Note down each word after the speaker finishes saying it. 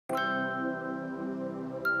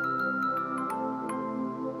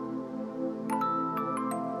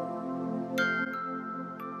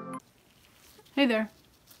Hey there.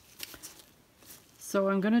 So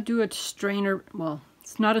I'm going to do a strainer, well,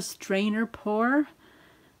 it's not a strainer pour.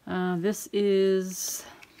 This is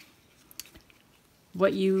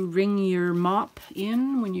what you wring your mop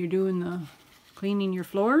in when you're doing the cleaning your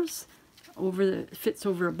floors. It fits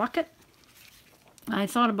over a bucket. I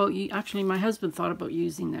thought about, actually my husband thought about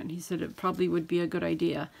using that. He said it probably would be a good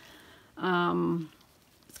idea.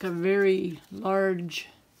 It's got very large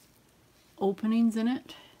openings in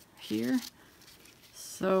it here.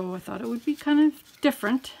 So I thought it would be kind of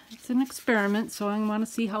different. It's an experiment, so I want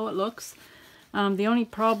to see how it looks. The only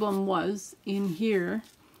problem was in here,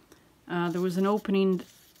 there was an opening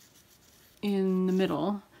in the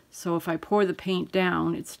middle. So if I pour the paint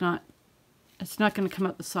down, it's not going to come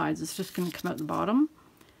out the sides. It's just going to come out the bottom.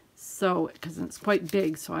 So, because it's quite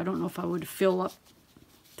big, so I don't know if I would fill up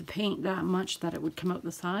the paint that much that it would come out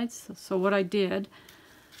the sides. So what I did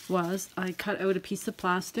was I cut out a piece of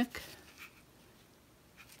plastic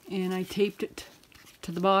and I taped it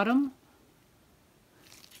to the bottom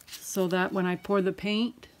so that when I pour the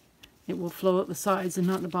paint, it will flow out the sides and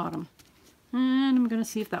not the bottom. And I'm going to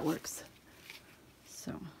see if that works.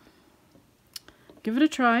 So, give it a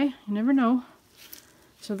try. You never know.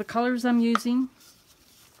 So the colors I'm using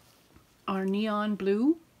are neon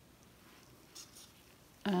blue,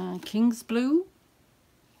 king's blue,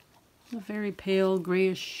 a very pale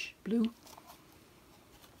grayish blue.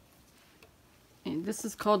 And this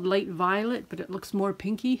is called light violet, but it looks more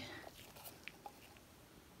pinky.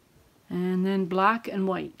 And then black and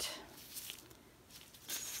white.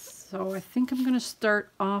 So I think I'm going to start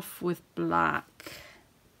off with black.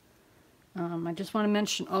 I just want to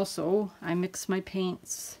mention also, I mix my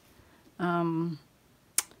paints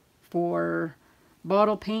for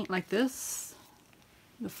bottle paint like this,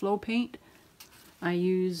 the flow paint. I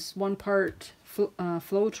use 1 part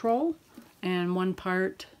Floetrol and 1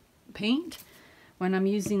 part paint. When I'm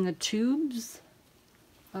using the tubes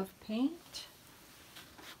of paint,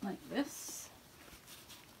 like this,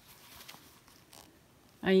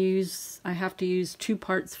 I have to use 2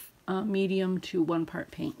 parts medium to 1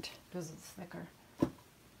 part paint because it's thicker.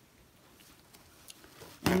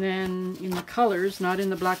 And then in the colors, not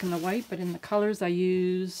in the black and the white, but in the colors I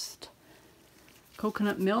used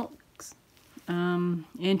coconut milk,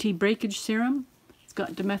 anti-breakage serum. It's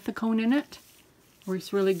got dimethicone in it.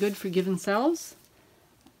 Works really good for given cells.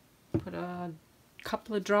 Put a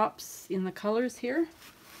couple of drops in the colors here.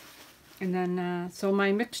 And then, so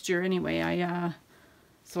my mixture anyway,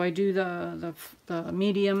 so I do the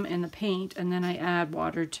medium and the paint, and then I add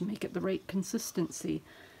water to make it the right consistency.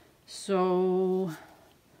 So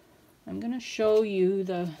I'm going to show you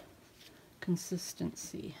the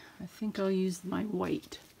consistency. I think I'll use my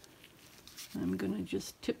white. I'm going to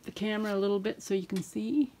just tip the camera a little bit so you can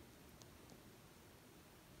see.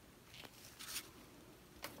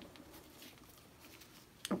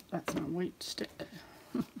 Oh, that's not white stick.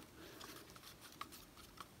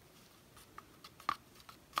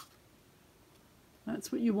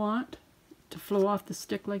 That's what you want, to flow off the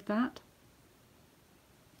stick like that.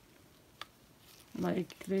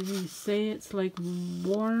 Like they say, it's like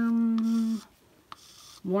warm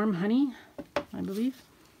honey, I believe.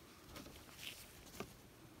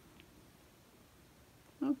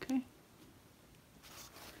 Okay.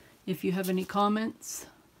 If you have any comments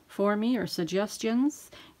for me or suggestions,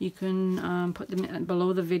 you can put them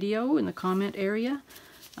below the video in the comment area.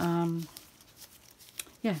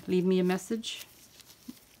 Yeah, leave me a message,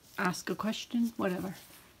 ask a question, whatever.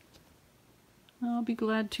 I'll be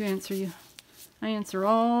glad to answer you. I answer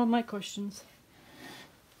all my questions.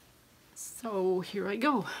 So here I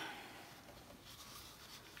go.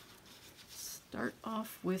 Start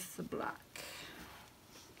off with the black.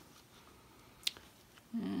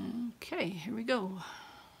 Okay, here we go.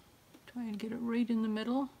 Try and get it right in the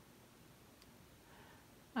middle.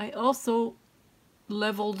 I also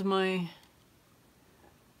leveled I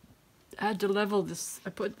had to level this. I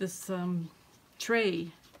put this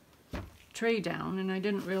tray down, and I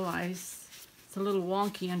didn't realize it's a little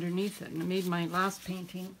wonky underneath it, and it made my last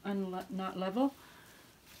painting not level.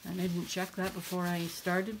 And I didn't check that before I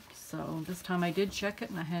started, so this time I did check it,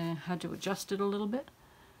 and I had to adjust it a little bit.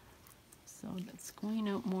 So that's going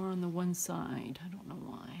out more on the one side. I don't know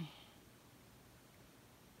why.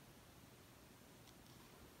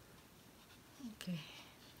 Okay,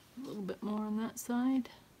 a little bit more on that side.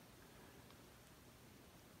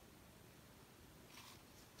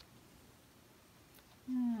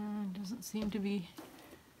 Doesn't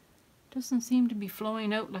seem to be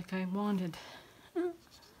flowing out like I wanted. Oh,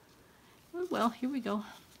 well, here we go.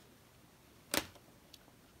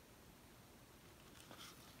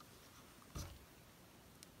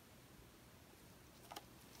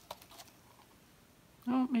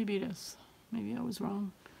 maybe it is. Maybe I was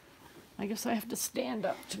wrong. I guess I have to stand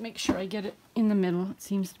up to make sure I get it in the middle. It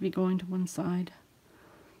seems to be going to one side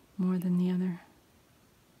more than the other.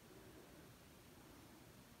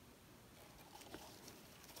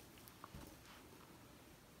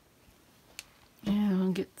 Yeah,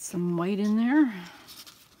 I'll get some white in there.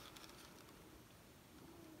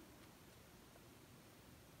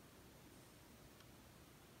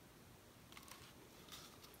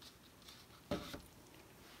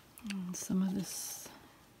 And some of this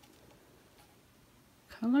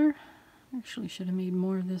color. Actually should have made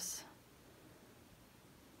more of this.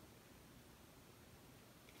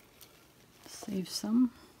 Save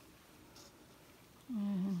some.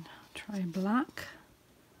 And try black.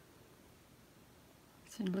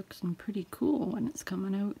 It looks pretty cool when it's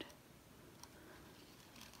coming out.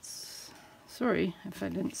 Sorry if I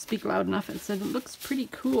didn't speak loud enough. It said it looks pretty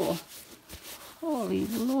cool. Holy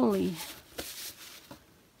moly.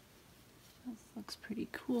 That looks pretty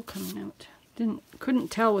cool coming out.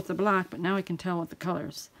 Couldn't tell with the black, but now I can tell with the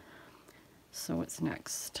colors. So what's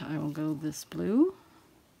next? I will go this blue.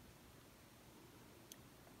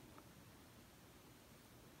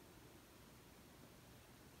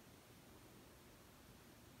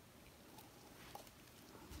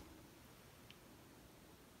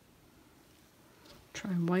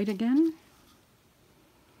 Try white again.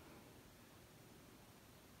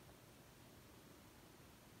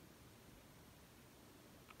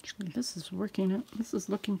 Actually, this is working. This is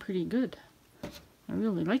looking pretty good. I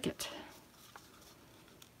really like it.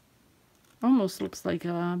 Almost looks like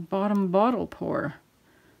a bottom bottle pour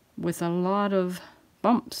with a lot of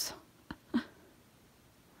bumps. A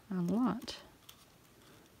lot.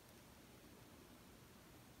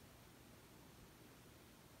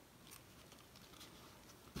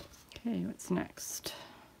 Okay, what's next?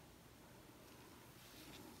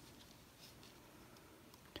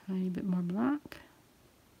 Tiny bit more black.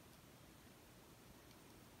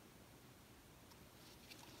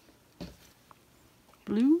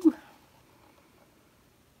 Blue.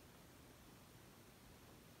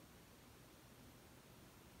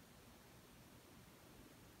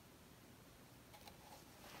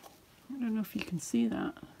 I don't know if you can see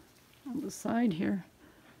that on the side here.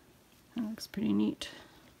 That looks pretty neat.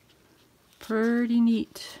 Pretty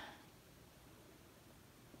neat.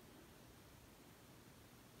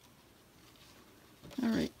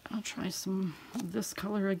 Alright, I'll try some of this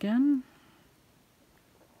color again.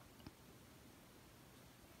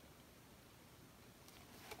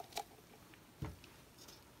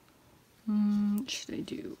 What should I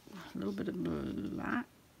do? A little bit of black.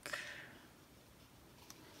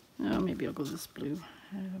 Oh, maybe I'll go this blue.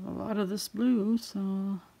 I have a lot of this blue,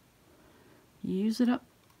 so use it up.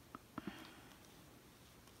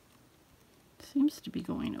 Seems to be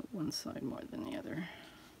going out one side more than the other,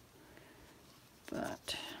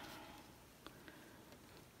 but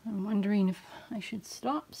I'm wondering if I should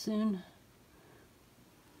stop soon.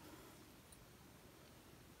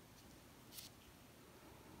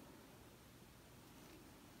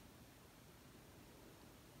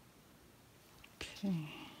 Okay,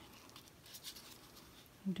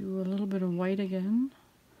 do a little bit of white again,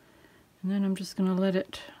 and then I'm just going to let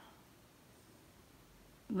it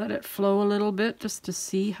flow a little bit just to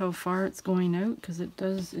see how far it's going out, because it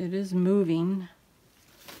is moving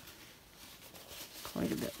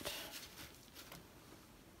quite a bit.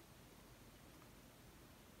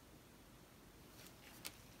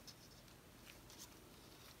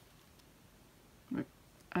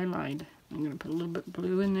 I lied. I'm going to put a little bit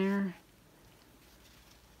blue in there.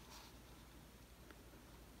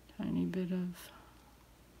 Tiny bit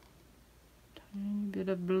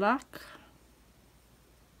of black.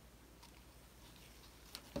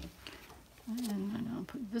 And then I'll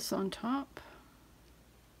put this on top.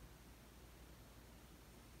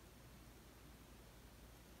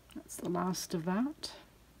 That's the last of that.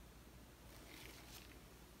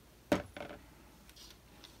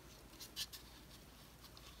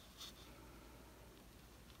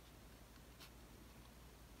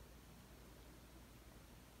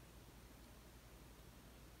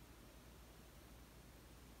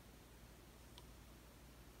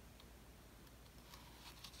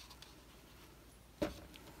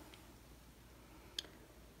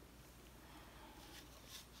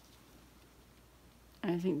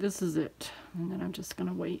 I think this is it, and then I'm just going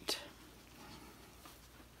to wait.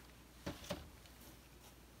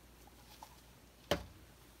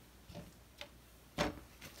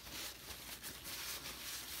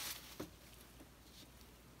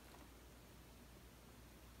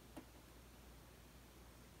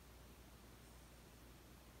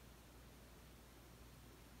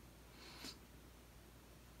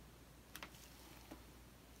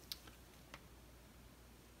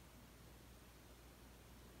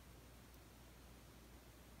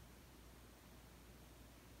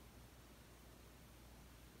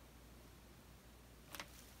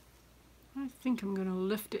 think I'm going to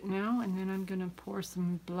lift it now, and then I'm going to pour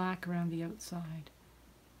some black around the outside.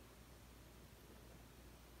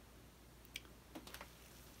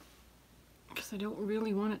 Because I don't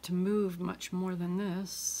really want it to move much more than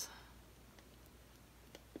this.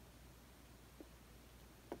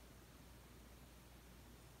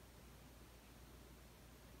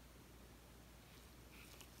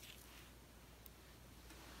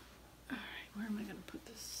 All right, where am I going to put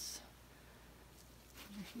this?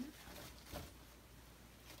 Over here.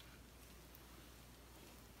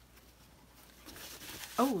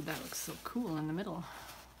 Oh, that looks so cool in the middle.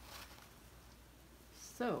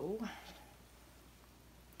 So,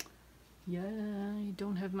 yeah, I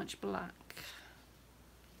don't have much black.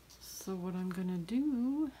 So what I'm gonna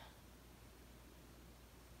do,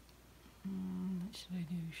 what should I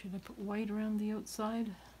do? Should I put white around the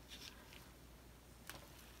outside?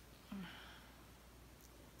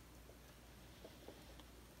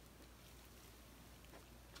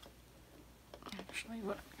 Actually,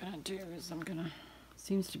 what I'm gonna do is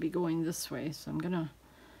seems to be going this way, so I'm gonna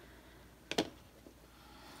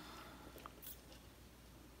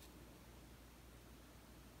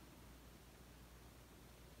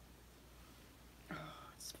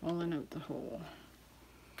it's falling out the hole.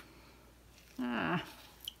 Ah.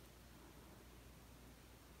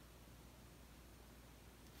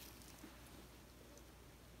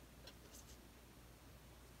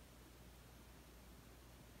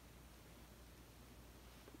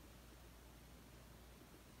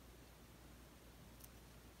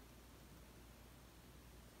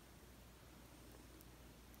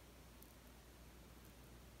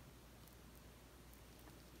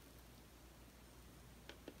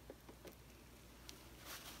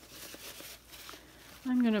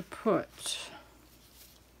 I'm going to put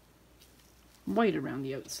white around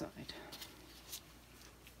the outside.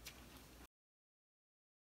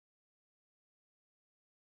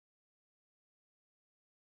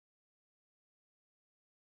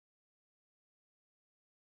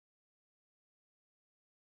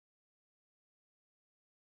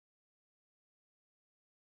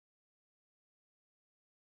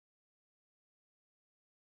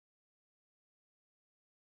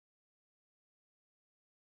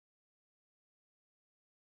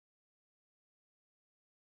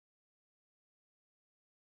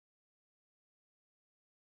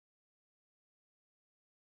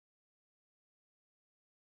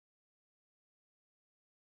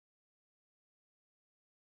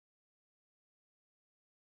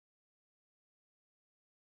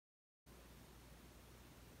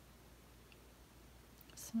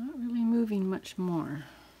 It's not really moving much more.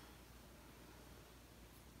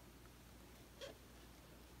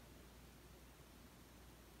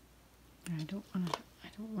 I don't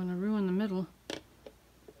want to ruin the middle.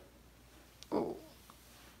 Oh.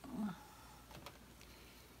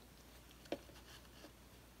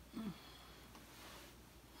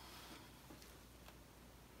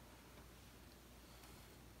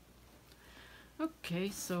 Okay,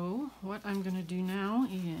 so what I'm going to do now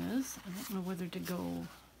is, I don't know whether to go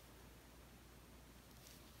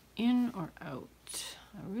in or out.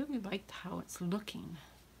 I really liked how it's looking.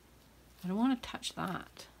 I don't want to touch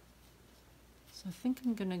that. So I think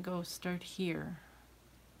I'm going to go start here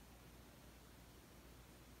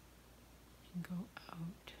and go out.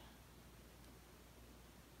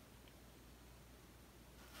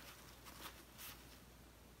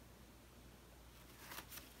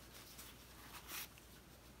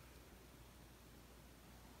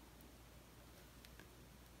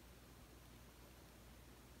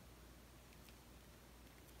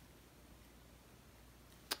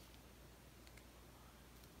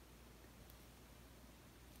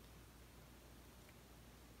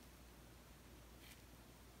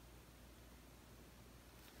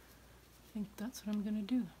 I think that's what I'm going to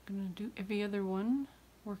do. I'm going to do every other one.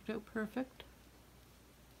 Worked out perfect.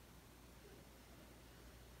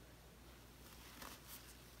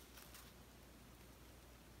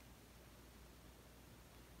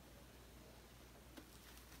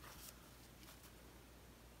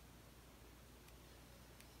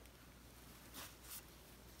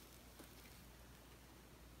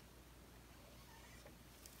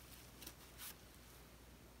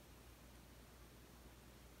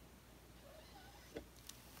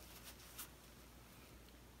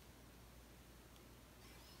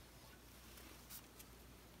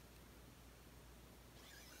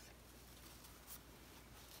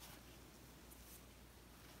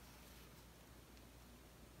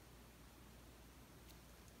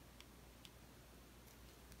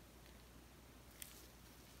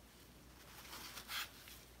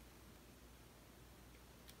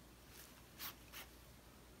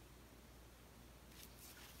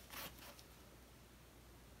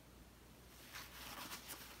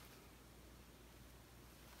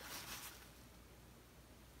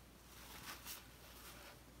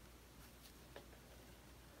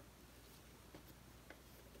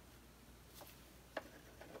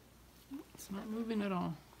 It's not moving at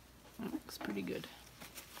all. That looks pretty good.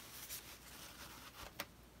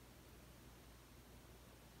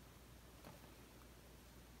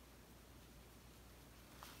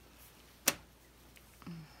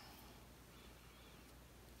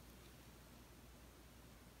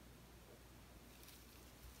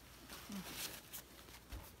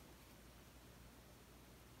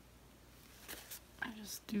 I'm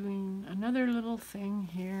just doing another little thing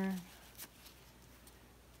here.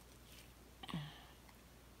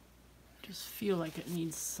 Just feel like it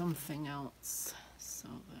needs something else, so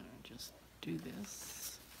then I just do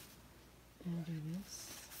this and do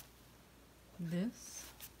this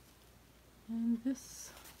and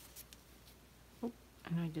this. Oh,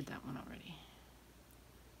 and I did that one already.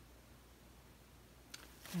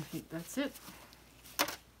 I think that's it.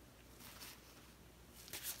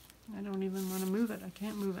 I don't even want to move it. I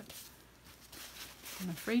can't move it. I'm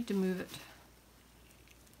afraid to move it.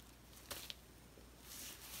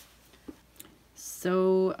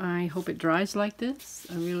 So I hope it dries like this.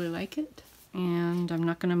 I really like it. And I'm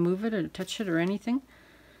not going to move it or touch it or anything.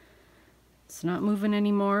 It's not moving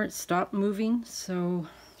anymore. It stopped moving. So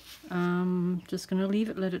I'm just going to leave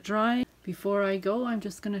it, let it dry. Before I go, I'm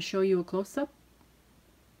just going to show you a close-up.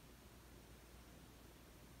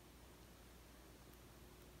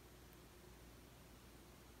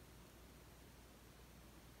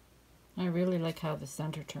 I really like how the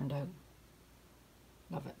center turned out.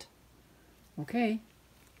 Love it. Okay.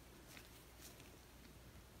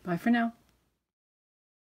 Bye for now.